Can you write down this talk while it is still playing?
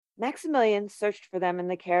Maximilian searched for them in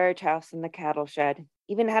the carriage house and the cattle shed,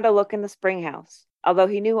 even had a look in the spring house, although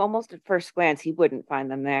he knew almost at first glance he wouldn't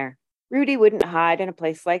find them there. Rudy wouldn't hide in a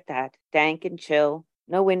place like that, dank and chill,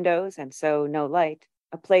 no windows and so no light,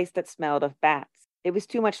 a place that smelled of bats. It was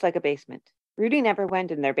too much like a basement. Rudy never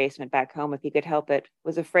went in their basement back home if he could help it,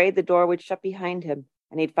 was afraid the door would shut behind him,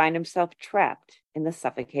 and he'd find himself trapped in the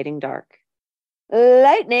suffocating dark.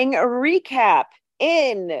 Lightning recap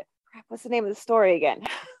in, crap, what's the name of the story again?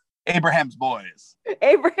 Abraham's Boys.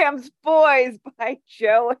 Abraham's Boys by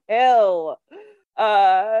Joe Hill.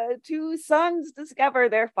 Two sons discover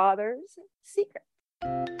their father's secret.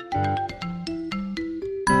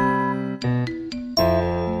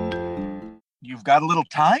 You've got a little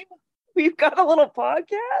time? We've got a little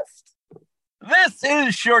podcast? This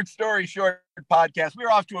is Short Story Short Podcast.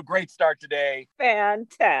 We're off to a great start today.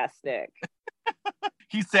 Fantastic.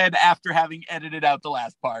 He said after having edited out the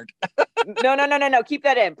last part. No. Keep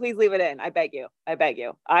that in. Please leave it in. I beg you.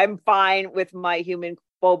 I'm fine with my human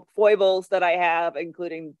foibles that I have,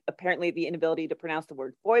 including apparently the inability to pronounce the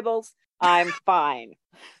word foibles. I'm fine.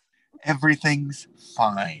 Everything's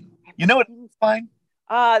fine. You know what's fine?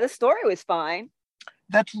 The story was fine.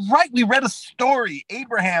 That's right. We read a story,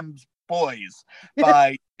 Abraham's Boys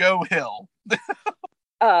by Joe Hill.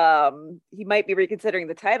 He might be reconsidering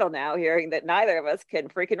the title now, hearing that neither of us can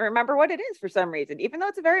freaking remember what it is for some reason, even though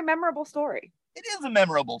it's a very memorable story. It is a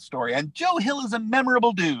memorable story, and Joe Hill is a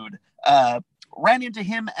memorable dude. Ran into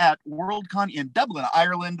him at Worldcon in Dublin,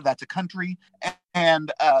 Ireland. That's a country,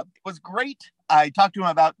 and it was great. I talked to him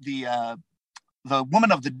about the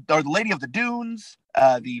Lady of the Dunes,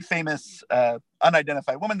 the famous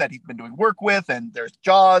unidentified woman that he's been doing work with, and there's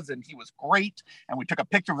Jaws, and he was great. And we took a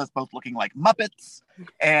picture of us both looking like Muppets,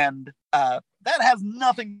 and that has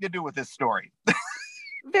nothing to do with this story.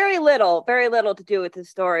 Very little to do with this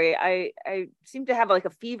story. I seem to have like a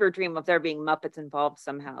fever dream of there being Muppets involved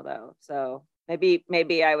somehow, though. So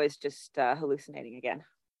maybe I was just hallucinating again.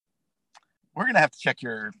 We're gonna have to check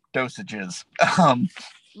your dosages.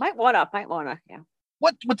 Might wanna, yeah.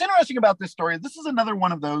 What's interesting about this story, this is another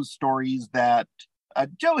one of those stories that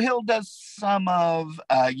Joe Hill does some of.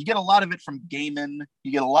 You get a lot of it from Gaiman.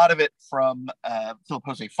 You get a lot of it from Philip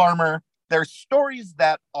Jose Farmer. They're stories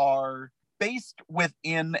that are based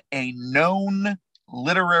within a known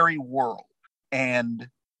literary world. And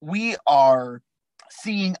we are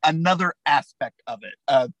seeing another aspect of it.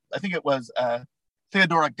 I think it was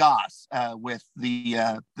Theodora Goss with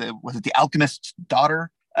was it The Alchemist's Daughter?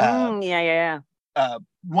 Yeah.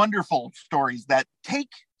 Wonderful stories that take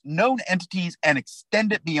known entities and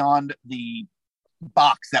extend it beyond the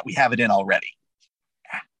box that we have it in already.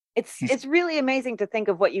 It's really amazing to think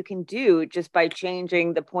of what you can do just by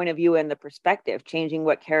changing the point of view and the perspective, changing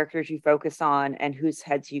what characters you focus on and whose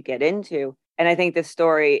heads you get into. And I think this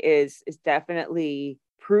story is definitely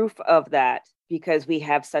proof of that, because we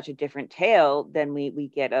have such a different tale than we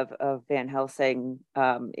get of Van Helsing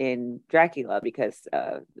in Dracula, because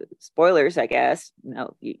spoilers, I guess.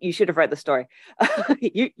 No, you should have read the story.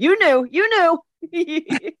 you knew.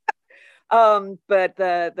 But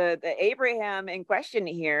the Abraham in question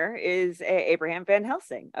here is Abraham Van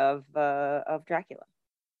Helsing of Dracula.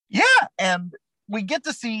 Yeah, and we get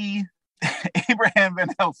to see Abraham Van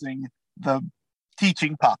Helsing, the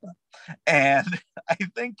teaching papa. And I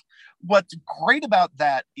think what's great about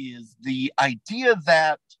that is the idea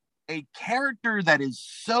that a character that is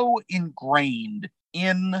so ingrained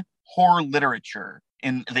in horror literature,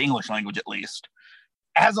 in the English language at least,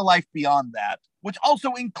 has a life beyond that, which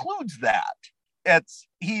also includes that.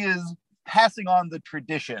 He is passing on the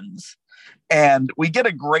traditions. And we get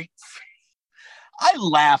a great... I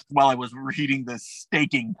laughed while I was reading the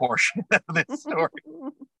staking portion of this story.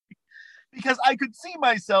 Because I could see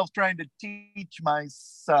myself trying to teach my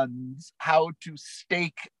sons how to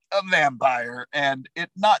stake a vampire, and it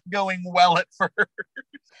not going well at first,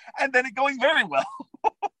 and then it going very well.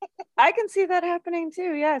 I can see that happening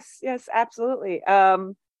too. Yes, absolutely.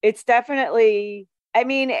 It's definitely, I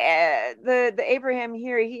mean, the Abraham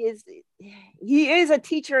here, he is a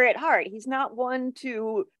teacher at heart. He's not one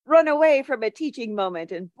to run away from a teaching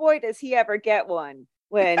moment, and boy, does he ever get one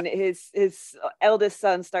when his eldest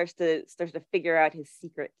son starts to figure out his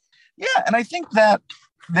secret. Yeah, and I think that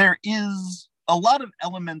there is a lot of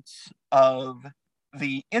elements of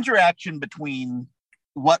the interaction between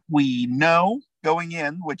what we know going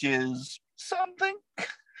in, which is something,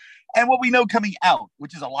 and what we know coming out,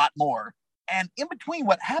 which is a lot more. And in between,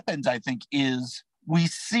 what happens, I think, is we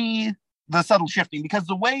see the subtle shifting, because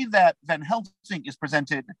the way that Van Helsing is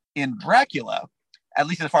presented in Dracula, at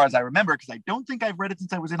least as far as I remember, because I don't think I've read it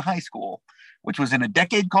since I was in high school, which was in a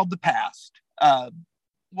decade called the past.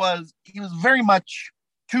 was he was very much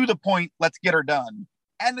to the point, let's get her done.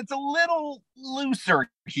 And it's a little looser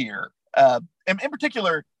here. And in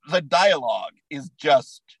particular, the dialogue is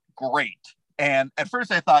just great. And at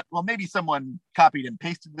first I thought, well, maybe someone copied and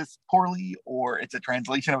pasted this poorly, or it's a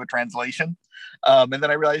translation of a translation. And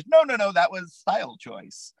then I realized, no, that was style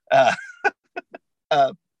choice.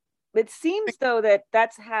 It seems, though, that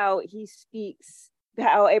that's how he speaks,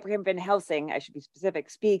 how Abraham Van Helsing, I should be specific,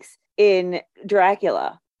 speaks in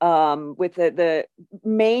Dracula. With the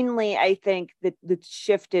mainly, I think, the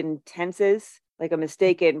shift in tenses, like a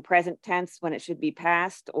mistake in present tense when it should be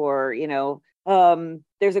past, or,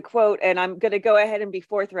 there's a quote, and I'm going to go ahead and be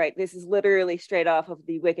forthright. This is literally straight off of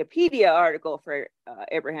the Wikipedia article for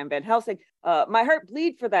Abraham Van Helsing. My heart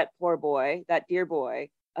bleed for that poor boy, that dear boy.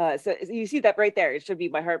 So you see that right there. It should be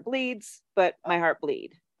my heart bleeds, but my heart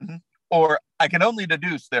bleed. Mm-hmm. Or I can only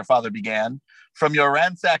deduce, their father began, from your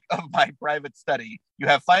ransack of my private study, you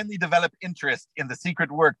have finally developed interest in the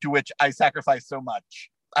secret work to which I sacrifice so much.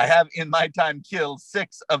 I have in my time killed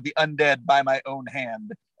 6 of the undead by my own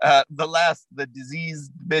hand. The last, the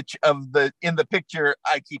diseased bitch in the picture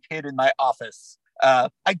I keep hid in my office. I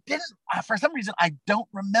didn't, for some reason, I don't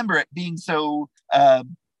remember it being so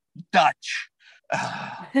Dutch.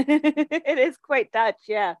 It is quite Dutch,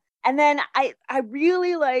 yeah. And then I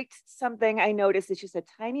really liked something I noticed. It's just a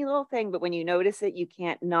tiny little thing, but when you notice it, you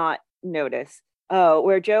can't not notice.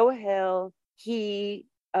 Where Joe Hill, he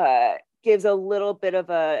gives a little bit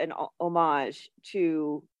of an homage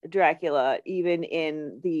to Dracula, even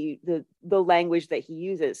in the language that he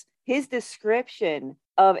uses. His description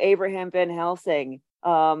of Abraham Van Helsing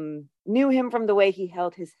knew him from the way he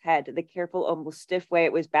held his head, the careful, almost stiff way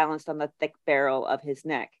it was balanced on the thick barrel of his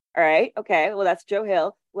neck. All right, okay, well, that's Joe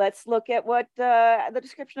Hill. Let's look at what the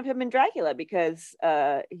description of him in Dracula, because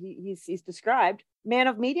he's described man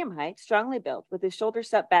of medium height, strongly built, with his shoulders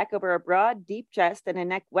set back over a broad, deep chest and a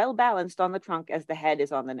neck well balanced on the trunk as the head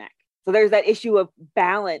is on the neck. So there's that issue of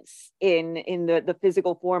balance in the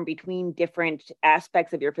physical form between different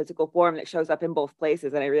aspects of your physical form that shows up in both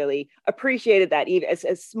places. And I really appreciated that, even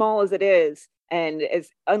as small as it is, and as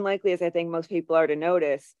unlikely as I think most people are to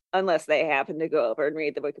notice, unless they happen to go over and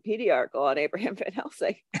read the Wikipedia article on Abraham Van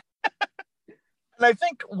Helsing. And I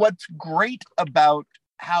think what's great about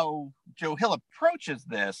how Joe Hill approaches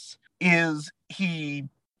this is he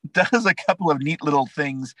does a couple of neat little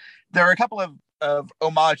things. There are a couple of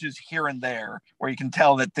homages here and there where you can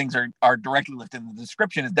tell that things are directly lifted. The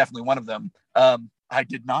description is definitely one of them. I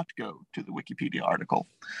did not go to the Wikipedia article,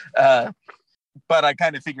 but I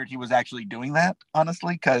kind of figured he was actually doing that,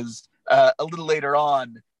 honestly, because a little later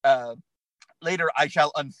on, Later I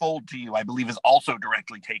Shall Unfold to You, I believe, is also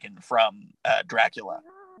directly taken from Dracula.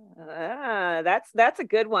 That's a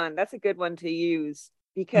good one. That's a good one to use,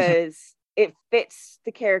 because it fits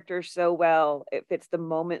the character so well. It fits the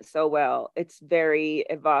moment so well. It's very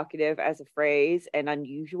evocative as a phrase and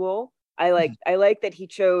unusual. I like that he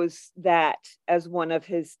chose that as one of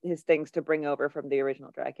his things to bring over from the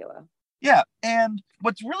original Dracula. Yeah, and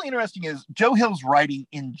what's really interesting is Joe Hill's writing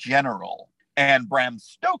in general and Bram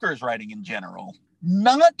Stoker's writing in general,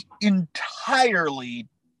 not entirely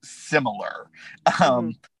similar.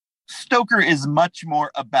 Stoker is much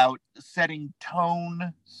more about setting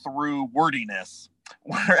tone through wordiness,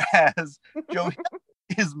 whereas Joe Hill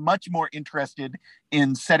is much more interested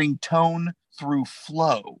in setting tone through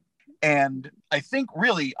flow. And I think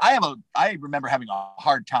really, I remember having a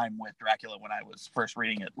hard time with Dracula when I was first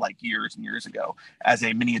reading it, like years and years ago, as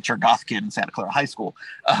a miniature goth kid in Santa Clara High School.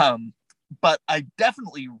 But I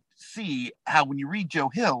definitely see how when you read Joe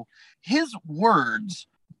Hill, his words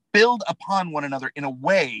build upon one another in a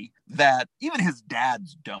way that even his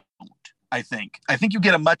dads don't, I think. I think you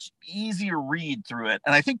get a much easier read through it.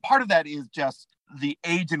 And I think part of that is just the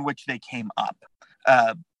age in which they came up.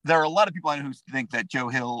 There are a lot of people I know who think that Joe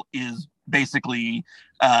Hill is basically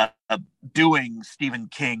doing Stephen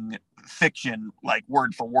King fiction, like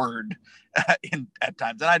word for word at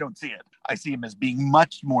times. And I don't see it. I see him as being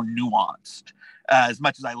much more nuanced. As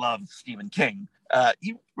much as I love Stephen King,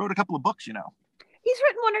 he wrote a couple of books, He's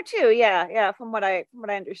written one or two, yeah, from what I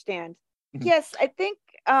understand. Mm-hmm. Yes, I think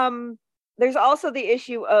there's also the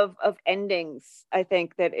issue of endings. I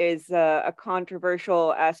think that is a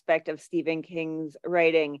controversial aspect of Stephen King's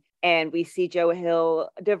writing, and we see Joe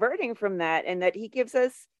Hill diverting from that, and that he gives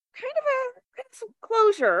us kind of some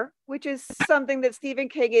closure, which is something that Stephen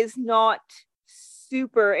King is not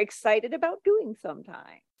super excited about doing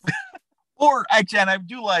sometimes. Or actually, and I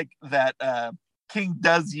do like that King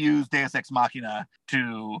does use Deus Ex Machina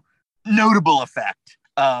to notable effect,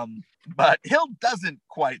 but Hill doesn't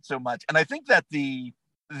quite so much. And I think that the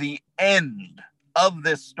end of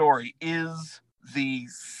this story is the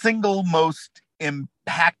single most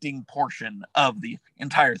impacting portion of the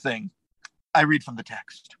entire thing. I read from the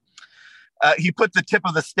text. He put the tip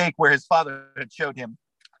of the stake where his father had showed him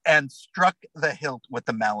and struck the hilt with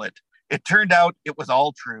the mallet. It turned out it was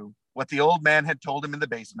all true. What the old man had told him in the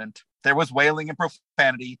basement. There was wailing and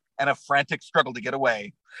profanity and a frantic struggle to get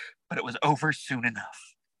away, but it was over soon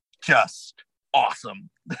enough. Just awesome.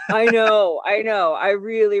 I know. I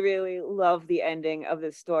really, really love the ending of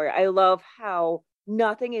this story. I love how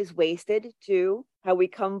nothing is wasted too, how we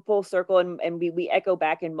come full circle and we echo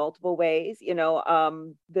back in multiple ways.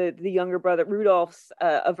 The younger brother Rudolph's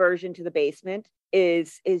aversion to the basement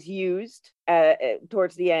is used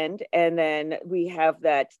towards the end, and then we have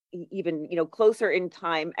that even closer in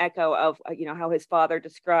time echo of how his father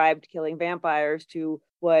described killing vampires to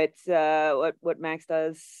what Max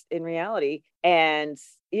does in reality. And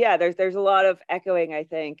yeah, there's a lot of echoing, I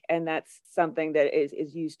think, and that's something that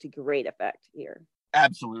is used to great effect here.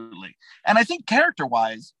 Absolutely. And I think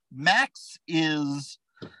character-wise, Max is,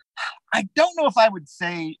 I don't know if I would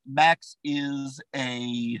say Max is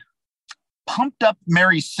a pumped up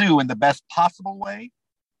Mary Sue in the best possible way.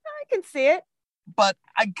 I can see it. But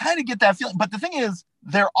I kind of get that feeling. But the thing is,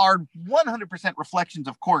 there are 100% reflections,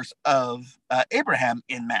 of course, of Abraham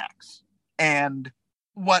in Max. And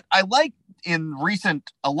what I like in I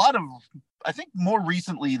think more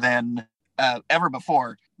recently than ever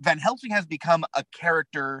before, Van Helsing has become a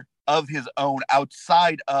character of his own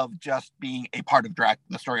outside of just being a part of the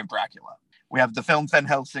story of Dracula. We have the film Van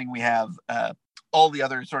Helsing. We have all the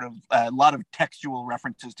other sort of a lot of textual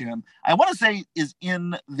references to him. I want to say is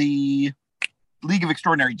in the League of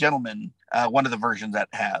Extraordinary Gentlemen, one of the versions that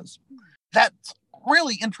has. That's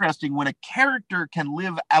really interesting when a character can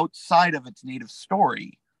live outside of its native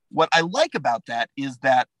story. What I like about that is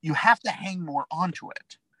that you have to hang more onto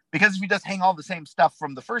it. Because if you just hang all the same stuff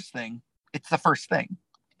from the first thing, it's the first thing.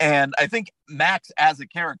 And I think Max as a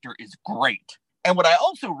character is great. And what I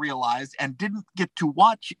also realized and didn't get to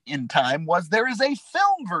watch in time was there is a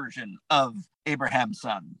film version of Abraham's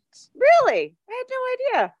Sons. Really? I had no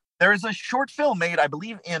idea. There is a short film made, I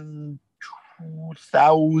believe, in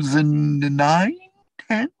 2009,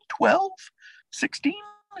 10, 12, 16.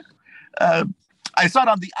 I saw it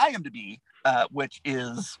on the IMDb, which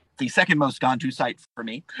is the second most gone to site for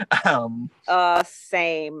me.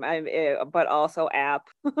 Same, but also app.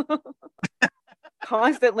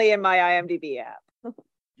 Constantly in my IMDb app.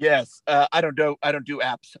 Yes, I don't do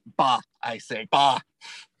apps. Bah, I say bah.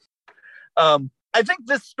 I think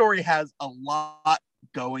this story has a lot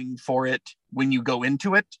going for it when you go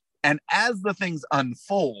into it, and as the things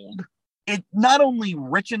unfold, it not only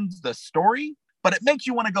richens the story, but it makes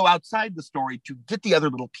you want to go outside the story to get the other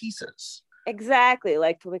little pieces. Exactly,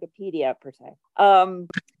 like to Wikipedia per se. I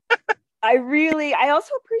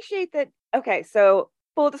also appreciate that. Okay, so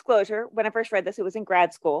full disclosure, when I first read this, it was in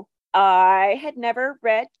grad school. I had never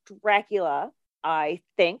read Dracula. I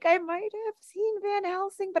think I might have seen Van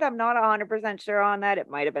Helsing, but I'm not 100% sure on that. It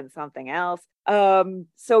might have been something else.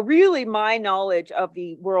 So really my knowledge of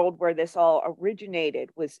the world where this all originated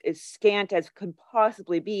was as scant as could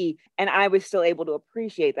possibly be. And I was still able to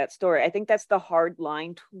appreciate that story. I think that's the hard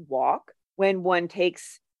line to walk when one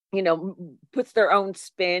takes, puts their own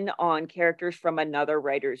spin on characters from another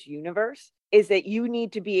writer's universe, is that you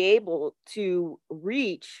need to be able to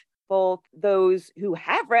reach both those who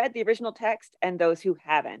have read the original text and those who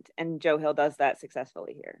haven't. And Joe Hill does that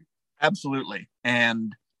successfully here. Absolutely.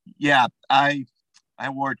 And yeah, I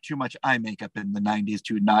wore too much eye makeup in the 90s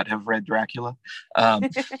to not have read Dracula.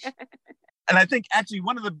 And I think actually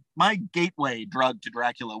my gateway drug to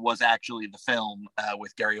Dracula was actually the film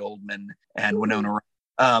with Gary Oldman and Winona.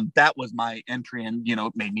 That was my entry, and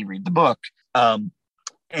it made me read the book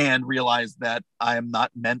and realize that I am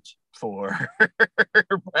not meant for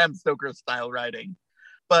Bram Stoker style writing.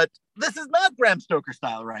 But this is not Bram Stoker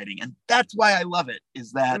style writing, and that's why I love it,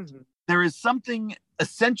 is that there is something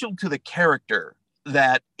essential to the character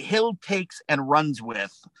that Hill takes and runs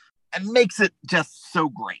with and makes it just so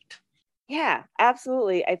great. Yeah,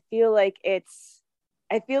 absolutely. I feel like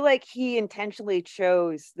he intentionally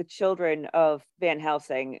chose the children of Van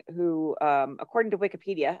Helsing, who, according to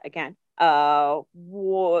Wikipedia, again,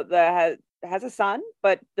 has a son,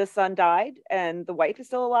 but the son died and the wife is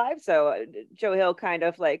still alive. So Joe Hill kind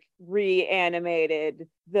of like reanimated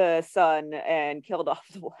the son and killed off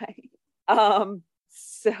the wife.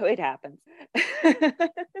 So it happens.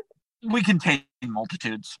 We contain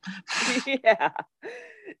multitudes. Yeah.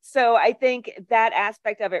 So I think that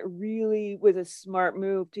aspect of it really was a smart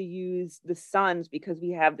move to use the sons, because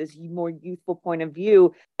we have this more youthful point of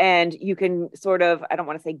view, and you can sort of, I don't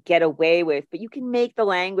want to say get away with, but you can make the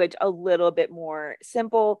language a little bit more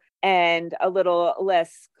simple and a little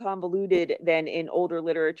less convoluted than in older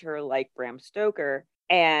literature like Bram Stoker,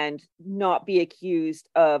 and not be accused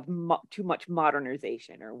of too much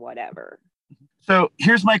modernization or whatever. So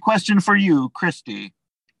here's my question for you, Christy.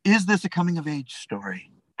 Is this a coming of age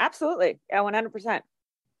story? Absolutely. Yeah, 100%.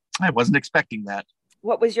 I wasn't expecting that.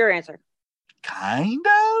 What was your answer? Kind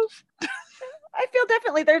of. I feel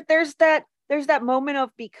definitely there's that moment of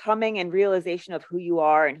becoming and realization of who you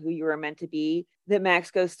are and who you are meant to be that Max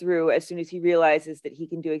goes through as soon as he realizes that he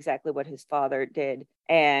can do exactly what his father did,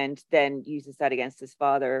 and then uses that against his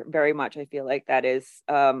father. Very much, I feel like that is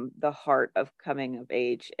the heart of coming of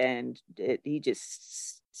age, and he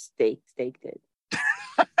just staked it.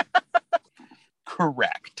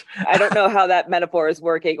 Correct. I don't know how that metaphor is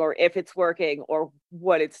working, or if it's working, or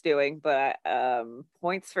what it's doing, but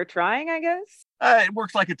points for trying, I guess. It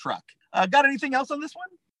works like a truck. Got anything else on this one?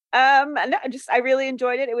 No, just I really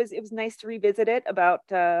enjoyed it. It was nice to revisit it about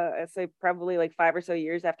I'd say probably like 5 or so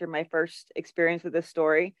years after my first experience with this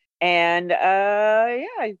story. And yeah,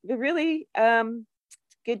 it really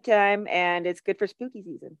good time, and it's good for spooky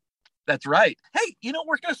season. That's right. Hey,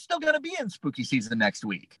 we're still going to be in spooky season next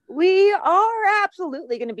week. We are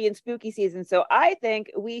absolutely going to be in spooky season. So I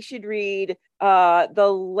think we should read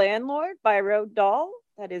The Landlord by Roald Dahl.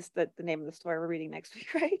 That is the name of the story we're reading next week,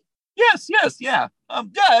 right? Yes, yeah.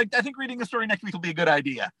 I think reading the story next week will be a good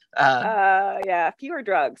idea. Yeah, fewer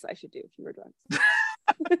drugs. I should do fewer drugs.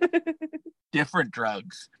 Different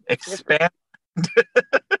drugs. Expand.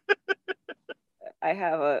 I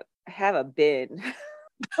have a bin.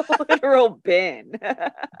 A literal bin.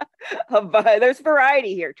 There's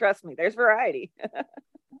variety here. Trust me, there's variety.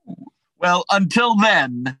 Well, until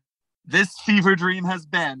then, this fever dream has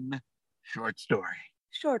been Short Story.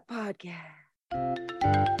 Short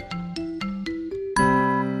podcast.